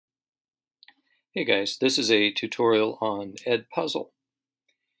Hey guys, this is a tutorial on Edpuzzle.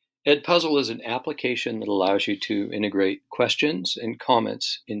 Edpuzzle is an application that allows you to integrate questions and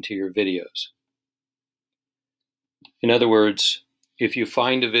comments into your videos. In other words, if you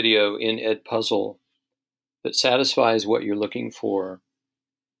find a video in Edpuzzle that satisfies what you're looking for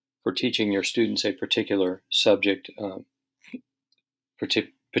teaching your students a particular subject,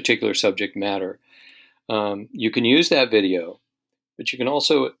 particular subject matter, you can use that video, but you can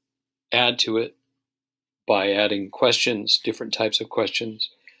also add to it by adding questions, different types of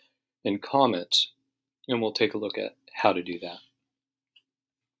questions, and comments, and we'll take a look at how to do that.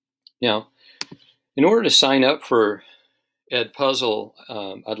 Now, in order to sign up for Edpuzzle,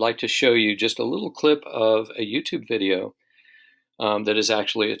 I'd like to show you just a little clip of a YouTube video that is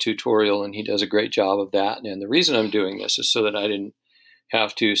actually a tutorial, and he does a great job of that. And the reason I'm doing this is so that I didn't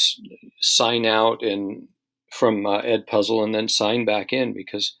have to sign out from Edpuzzle and then sign back in,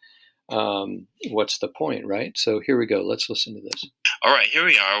 because what's the point, right? So here we go. Let's listen to this. All right, here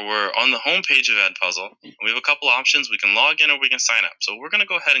we are. We're on the home page of Edpuzzle. We have a couple options. We can log in or we can sign up. So we're going to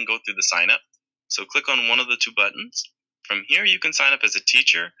go ahead and go through the sign up. So click on one of the two buttons. From here, you can sign up as a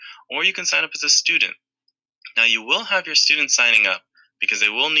teacher or you can sign up as a student. Now, you will have your students signing up because they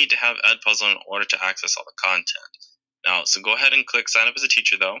will need to have Edpuzzle in order to access all the content. Now, so go ahead and click sign up as a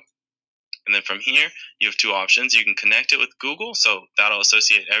teacher, though. And then from here, you have two options. You can connect it with Google, so that'll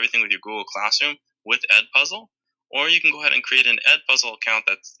associate everything with your Google Classroom with Edpuzzle, or you can go ahead and create an Edpuzzle account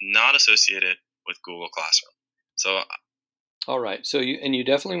that's not associated with Google Classroom. So, all right. So you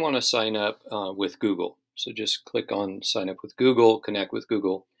definitely want to sign up with Google. So just click on sign up with Google, connect with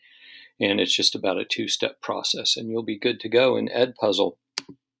Google, and it's just about a two-step process, and you'll be good to go in Edpuzzle.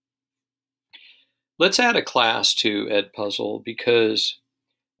 Let's add a class to Edpuzzle, because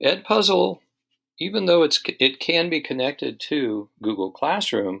Edpuzzle, even though it can be connected to Google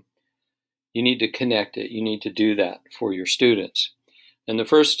Classroom, you need to connect it. You need to do that for your students. And the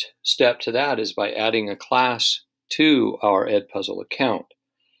first step to that is by adding a class to our Edpuzzle account.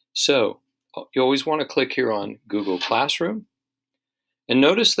 So you always want to click here on Google Classroom. And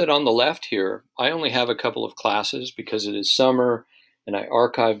notice that on the left here, I only have a couple of classes because it is summer and I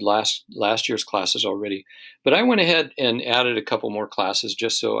archived last year's classes already. But I went ahead and added a couple more classes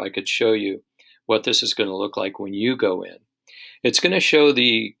just so I could show you what this is going to look like when you go in. It's going to show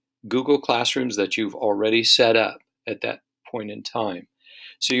the Google Classrooms that you've already set up at that point in time.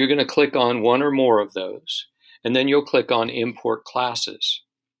 So you're going to click on one or more of those, and then you'll click on Import Classes.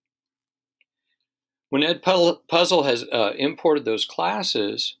 When Edpuzzle has imported those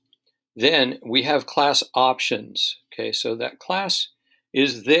classes, then we have class options. Okay, so that class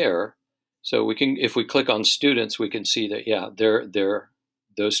is there. So we can, if we click on students, we can see that, yeah,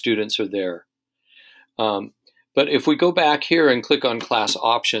 those students are there. But if we go back here and click on class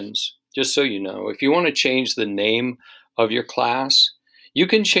options, just so you know, if you want to change the name of your class, you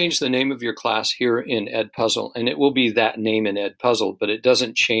can change the name of your class here in Edpuzzle, and it will be that name in Edpuzzle, but it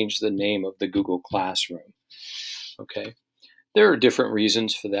doesn't change the name of the Google Classroom. Okay. There are different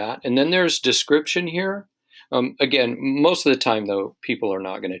reasons for that. And then there's description here. Again, most of the time, though, people are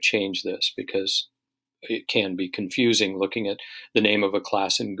not going to change this because it can be confusing looking at the name of a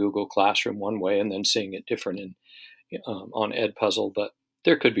class in Google Classroom one way and then seeing it different on Edpuzzle, but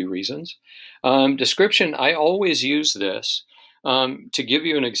there could be reasons. Description, I always use this to give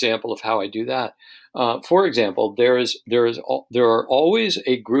you an example of how I do that. For example, there are always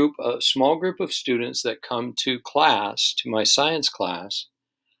a small group of students that come to my science class,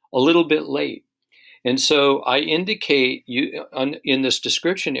 a little bit late. And so I indicate in this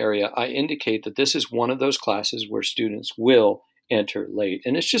description area, I indicate that this is one of those classes where students will enter late.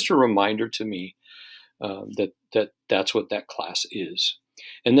 And it's just a reminder to me that's what that class is.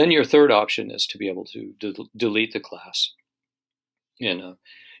 And then your third option is to be able to delete the class. And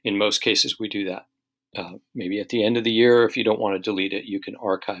in most cases, we do that. Maybe at the end of the year, if you don't want to delete it, you can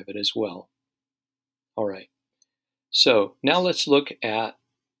archive it as well. All right. So now let's look at,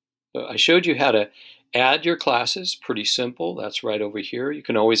 I showed you how to add your classes. Pretty simple. That's right over here. You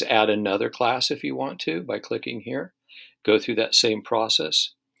can always add another class if you want to by clicking here. Go through that same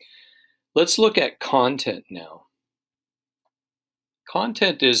process. Let's look at content now.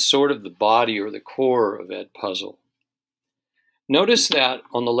 Content is sort of the body or the core of Edpuzzle. Notice that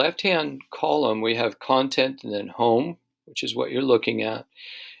on the left-hand column, we have content and then home, which is what you're looking at.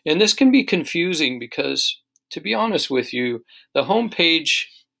 And this can be confusing because, to be honest with you, the home page,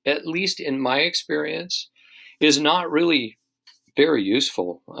 at least in my experience, is not really very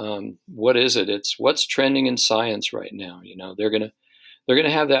useful. What is it? It's what's trending in science right now. You know, they're gonna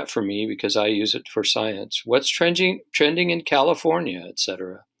have that for me because I use it for science. What's trending in California,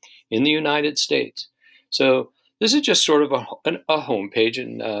 etc. in the United States. So this is just sort of a home page,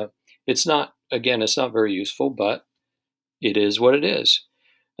 and it's not, again, it's not very useful, but it is what it is.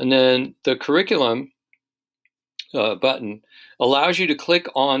 And then the curriculum button allows you to click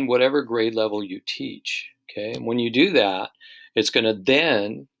on whatever grade level you teach. Okay, and when you do that, it's going to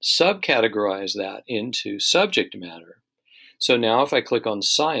then subcategorize that into subject matter. So now if I click on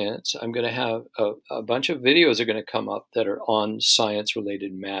science, I'm going to have a bunch of videos are going to come up that are on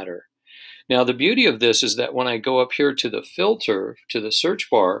science-related matter. Now the beauty of this is that when I go up here to the filter, to the search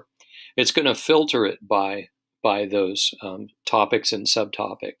bar, it's going to filter it by those topics and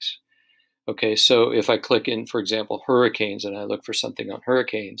subtopics. Okay, so if I click in, for example, hurricanes, and I look for something on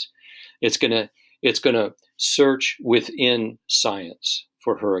hurricanes, it's gonna search within science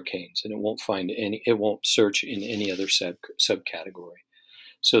for hurricanes, and it won't search in any other subcategory.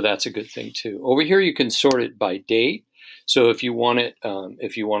 So that's a good thing too. Over here, you can sort it by date. So if you want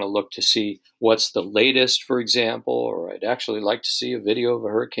to look to see what's the latest, for example, or I'd actually like to see a video of a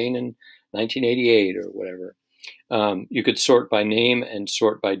hurricane in 1988 or whatever. You could sort by name and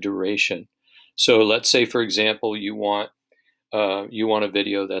sort by duration. So let's say, for example, you want a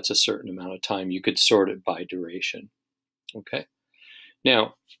video that's a certain amount of time. You could sort it by duration. Okay.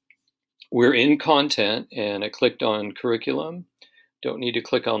 Now, we're in content, and I clicked on curriculum. Don't need to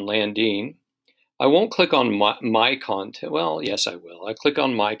click on landing. I won't click on my content. Well, yes, I will. I click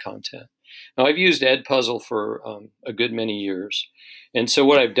on my content. Now, I've used Edpuzzle for a good many years. And so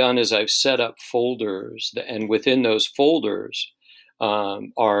what I've done is I've set up folders, and within those folders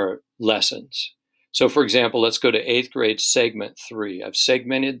are lessons. So for example, let's go to 8th grade segment 3. I've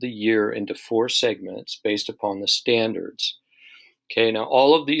segmented the year into 4 segments based upon the standards. Okay, now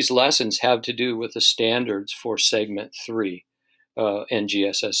all of these lessons have to do with the standards for segment 3,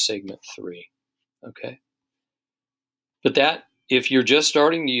 NGSS segment 3. Okay. But that, if you're just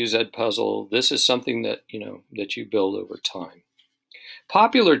starting to use Edpuzzle, this is something that you build over time.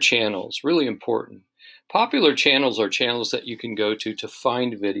 Popular channels, really important. Popular channels are channels that you can go to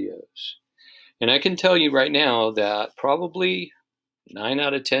find videos. And I can tell you right now that probably 9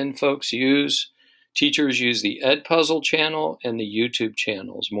 out of 10 teachers use the Edpuzzle channel and the YouTube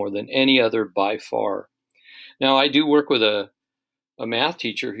channels more than any other by far. Now, I do work with a math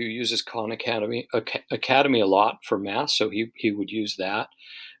teacher who uses Khan Academy a lot for math, so he would use that.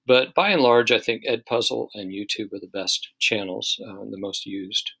 But by and large, I think Edpuzzle and YouTube are the best channels, the most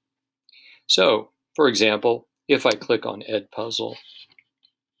used. So, for example, if I click on Edpuzzle,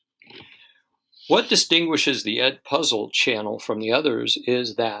 what distinguishes the Edpuzzle channel from the others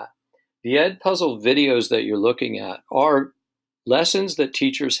is that the Edpuzzle videos that you're looking at are lessons that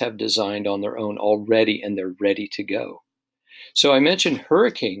teachers have designed on their own already, and they're ready to go. So I mentioned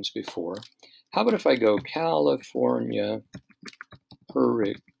hurricanes before. How about if I go California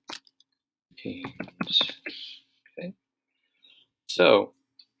hurricanes? Okay. So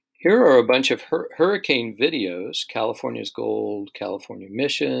here are a bunch of hurricane videos. California's Gold, California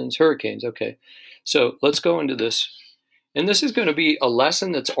Missions, hurricanes. Okay, so let's go into this. And this is going to be a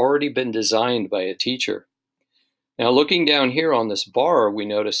lesson that's already been designed by a teacher. Now, looking down here on this bar, we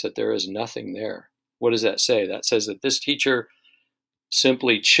notice that there is nothing there. What does that say? That says that this teacher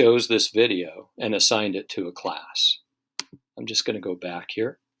simply chose this video and assigned it to a class. I'm just going to go back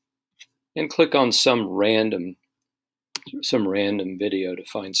here and click on some random video to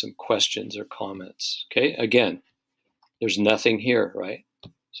find some questions or comments. Okay, again, there's nothing here, right?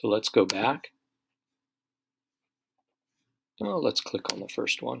 So let's go back. Oh, let's click on the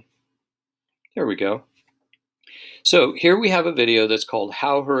first one. There we go. So here we have a video that's called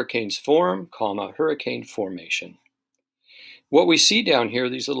How Hurricanes Form, Hurricane Formation. What we see down here,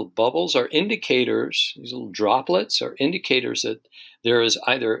 these little bubbles are indicators, these little droplets are indicators that there is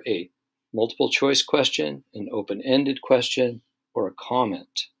either a multiple choice question, an open-ended question, or a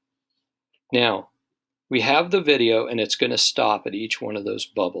comment. Now, we have the video, and it's going to stop at each one of those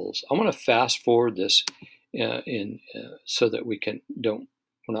bubbles. I'm going to fast forward this so that we're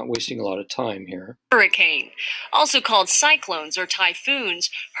not wasting a lot of time here. Hurricane, also called cyclones or typhoons.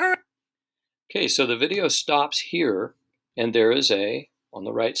 Okay, so the video stops here, and there is on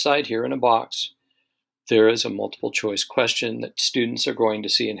the right side here in a box, there is a multiple choice question that students are going to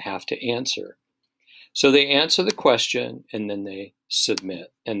see and have to answer. So they answer the question, and then they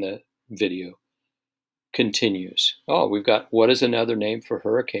submit, and the video continues. Oh, we've got, what is another name for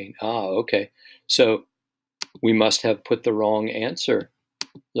hurricane? Ah, okay. So we must have put the wrong answer.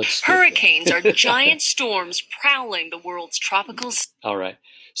 Hurricanes are giant storms prowling the world's tropical. All right.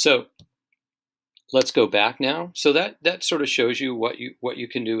 So let's go back now. So that sort of shows you what you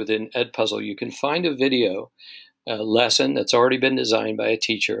can do within Edpuzzle. You can find a video lesson that's already been designed by a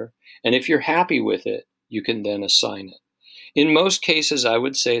teacher. And if you're happy with it, you can then assign it. In most cases, I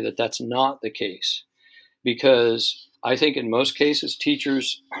would say that that's not the case, because I think in most cases,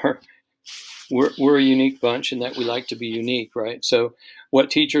 teachers we're a unique bunch, and that we like to be unique, right? So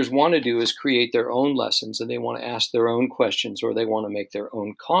what teachers want to do is create their own lessons, and they want to ask their own questions, or they want to make their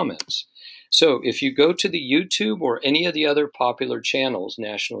own comments. So if you go to the YouTube or any of the other popular channels,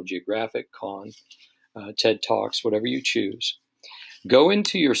 National Geographic, Khan, TED Talks, whatever you choose, go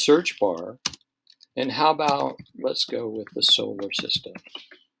into your search bar, and how about, let's go with the solar system.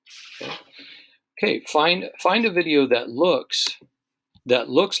 Okay, find a video that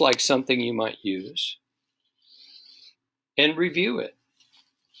looks like something you might use, and review it.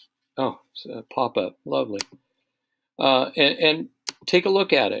 Oh, pop-up, lovely. And take a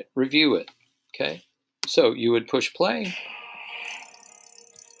look at it, review it, okay? So you would push play.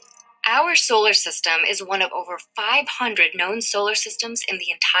 Our solar system is one of over 500 known solar systems in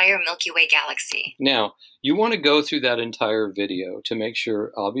the entire Milky Way galaxy. Now, you want to go through that entire video to make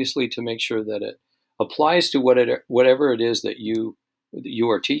sure, obviously, to make sure that it applies to whatever it is that you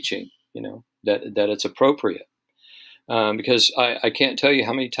are teaching, you know, that it's appropriate. Because I can't tell you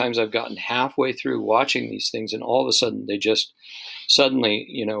how many times I've gotten halfway through watching these things, and all of a sudden they just suddenly,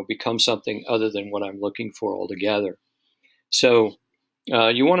 you know, become something other than what I'm looking for altogether. So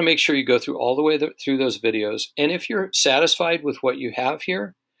you want to make sure you go through all the way through those videos. And if you're satisfied with what you have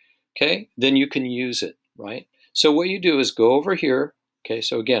here, okay, then you can use it, right? So what you do is go over here. Okay,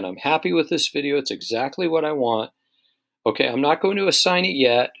 so again, I'm happy with this video. It's exactly what I want. Okay, I'm not going to assign it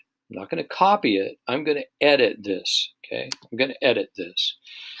yet. I'm not going to copy it. I'm going to edit this. Okay, I'm going to edit this.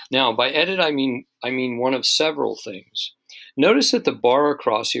 Now, by edit, I mean one of several things. Notice that the bar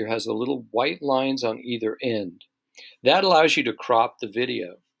across here has the little white lines on either end. That allows you to crop the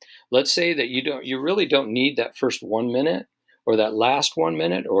video. Let's say that you really don't need that first 1 minute or that last 1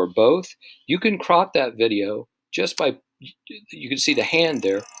 minute or both. You can crop that video just by, you can see the hand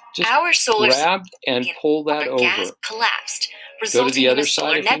there. Just grab and pull that over. Gas collapsed, go to the other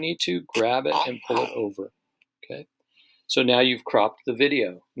side if you need to, grab it and pull it over. Okay. So now you've cropped the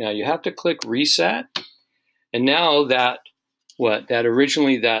video. Now you have to click reset. And now that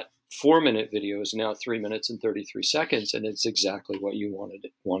originally that 4-minute video is now 3 minutes and 33 seconds, and it's exactly what you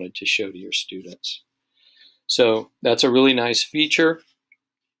wanted to show to your students. So that's a really nice feature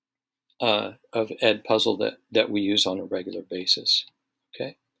of Edpuzzle that we use on a regular basis.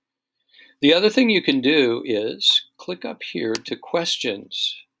 Okay. The other thing you can do is click up here to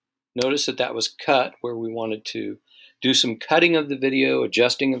questions. Notice that was cut, where we wanted to do some cutting of the video,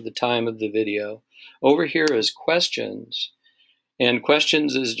 adjusting of the time of the video. Over here is questions. And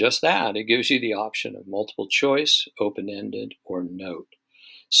questions is just that. It gives you the option of multiple choice, open-ended, or note.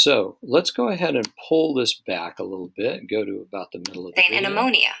 So let's go ahead and pull this back a little bit and go to about the middle of the video. And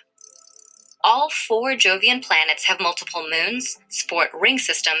ammonia. All 4 Jovian planets have multiple moons, sport ring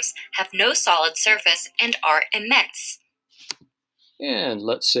systems, have no solid surface, and are immense. And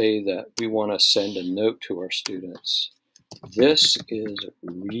let's say that we want to send a note to our students. This is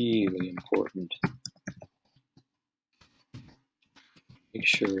really important. Make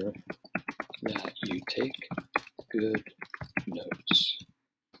sure that you take good notes.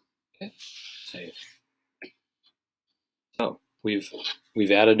 Okay, save. So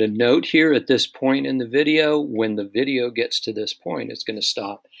we've added a note here at this point in the video. When the video gets to this point, it's going to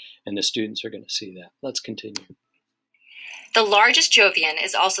stop, and the students are going to see that. Let's continue. The largest Jovian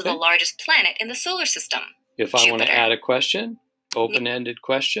is also the largest planet in the solar system. If I want to add a question, open-ended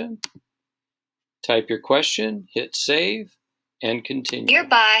question, type your question, hit save, and continue.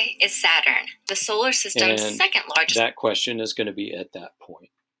 Nearby is Saturn, the solar system's second largest. That question is going to be at that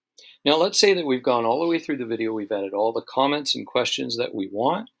point. Now let's say that we've gone all the way through the video. We've added all the comments and questions that we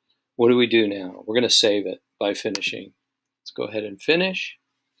want. What do we do now? We're going to save it by finishing. Let's go ahead and finish.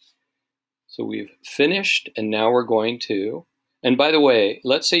 So we've finished, and now we're going to, and by the way,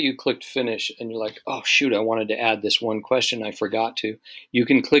 let's say you clicked finish and you're like, oh shoot, I wanted to add this one question, I forgot to. You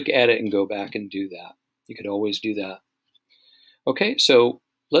can click edit and go back and do that. You could always do that. Okay, so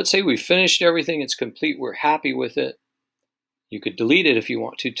let's say we finished everything, it's complete, we're happy with it. You could delete it if you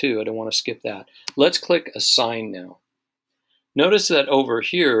want to too, I don't want to skip that. Let's click assign now. Notice that over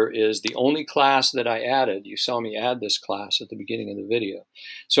here is the only class that I added. You saw me add this class at the beginning of the video.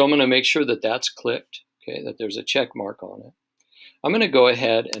 So I'm going to make sure that that's clicked, okay, that there's a check mark on it. I'm going to go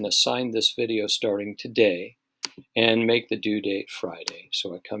ahead and assign this video starting today and make the due date Friday.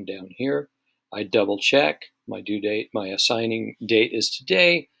 So I come down here, I double check my due date, my assigning date is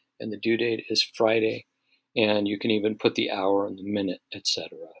today, and the due date is Friday. And you can even put the hour and the minute, etc.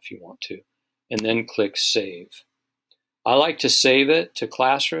 if you want to. And then click save. I like to save it to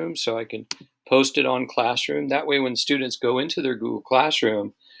Classroom so I can post it on Classroom. That way when students go into their Google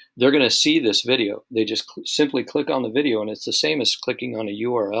Classroom, they're going to see this video. They just simply click on the video, and it's the same as clicking on a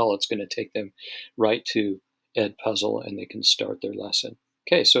URL. It's going to take them right to Edpuzzle, and they can start their lesson.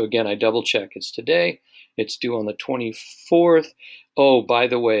 Okay, so again, I double check. It's today. It's due on the 24th. Oh, by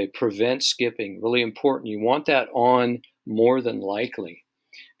the way, prevent skipping. Really important. You want that on more than likely,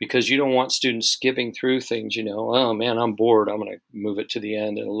 because you don't want students skipping through things, you know, oh man, I'm bored, I'm going to move it to the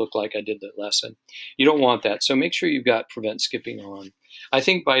end and it'll look like I did the lesson. You don't want that. So make sure you've got prevent skipping on. I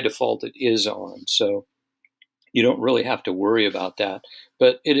think by default it is on, so you don't really have to worry about that.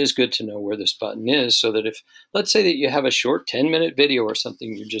 But it is good to know where this button is, so that if, let's say that you have a short 10-minute video or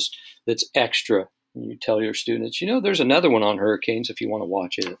something that's extra, and you tell your students, you know, there's another one on hurricanes if you want to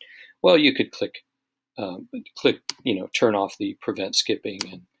watch it. Well, you could click, you know, turn off the prevent skipping,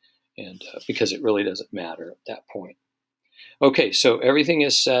 and because it really doesn't matter at that point. Okay, so everything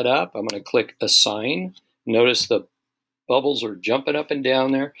is set up. I'm going to click Assign. Notice the bubbles are jumping up and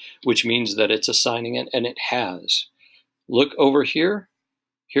down there, which means that it's assigning it, and it has. Look over here.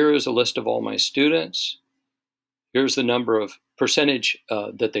 Here is a list of all my students. Here's the number of percentage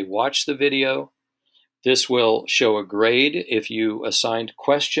that they watched the video. This will show a grade if you assigned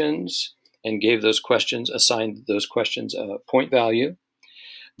questions and gave those questions, assigned those questions a point value.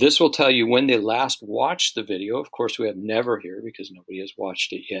 This will tell you when they last watched the video. Of course, we have never here because nobody has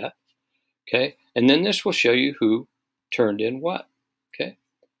watched it yet. Okay, and then this will show you who turned in what. Okay,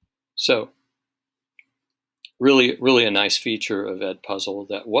 so really a nice feature of Edpuzzle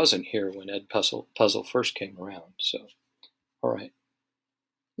that wasn't here when Edpuzzle first came around. So, all right,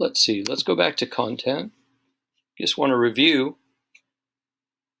 let's see. Let's go back to content. Just want to review.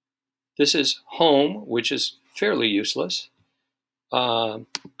 This is home, which is fairly useless.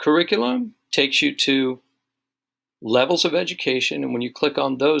 Curriculum takes you to levels of education, and when you click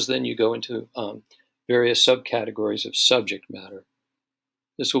on those, then you go into various subcategories of subject matter.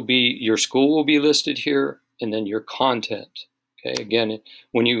 This will be, your school will be listed here, and then your content. Okay, again,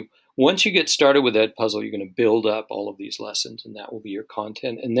 once you get started with Edpuzzle, you're going to build up all of these lessons, and that will be your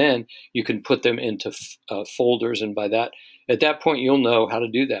content, and then you can put them into folders, and at that point you'll know how to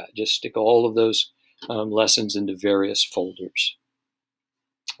do that. Just stick all of those lessons into various folders.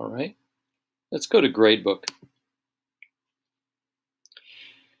 All right, let's go to Gradebook.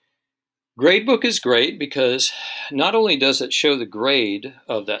 Gradebook is great because not only does it show the grade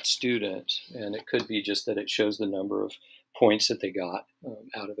of that student, and it could be just that it shows the number of points that they got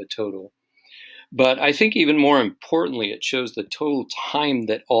out of a total, but I think even more importantly, it shows the total time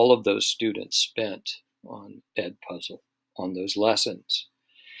that all of those students spent on Edpuzzle, on those lessons.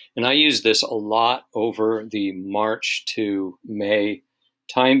 And I use this a lot over the March to May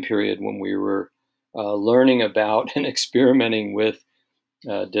time period when we were learning about and experimenting with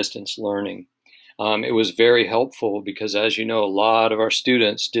distance learning. It was very helpful because, as you know, a lot of our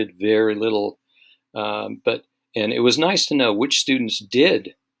students did very little, and it was nice to know which students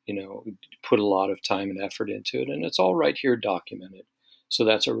did, you know, put a lot of time and effort into it, and it's all right here documented. So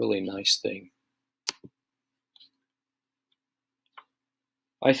that's a really nice thing.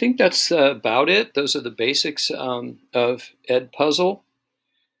 I think that's about it. Those are the basics of Edpuzzle.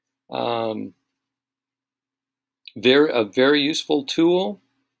 A very useful tool.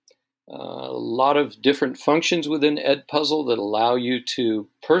 A lot of different functions within Edpuzzle that allow you to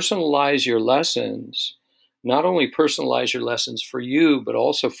personalize your lessons. Not only personalize your lessons for you, but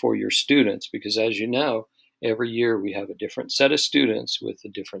also for your students, because as you know, every year we have a different set of students with a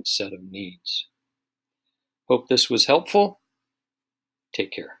different set of needs. Hope this was helpful.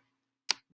 Take care.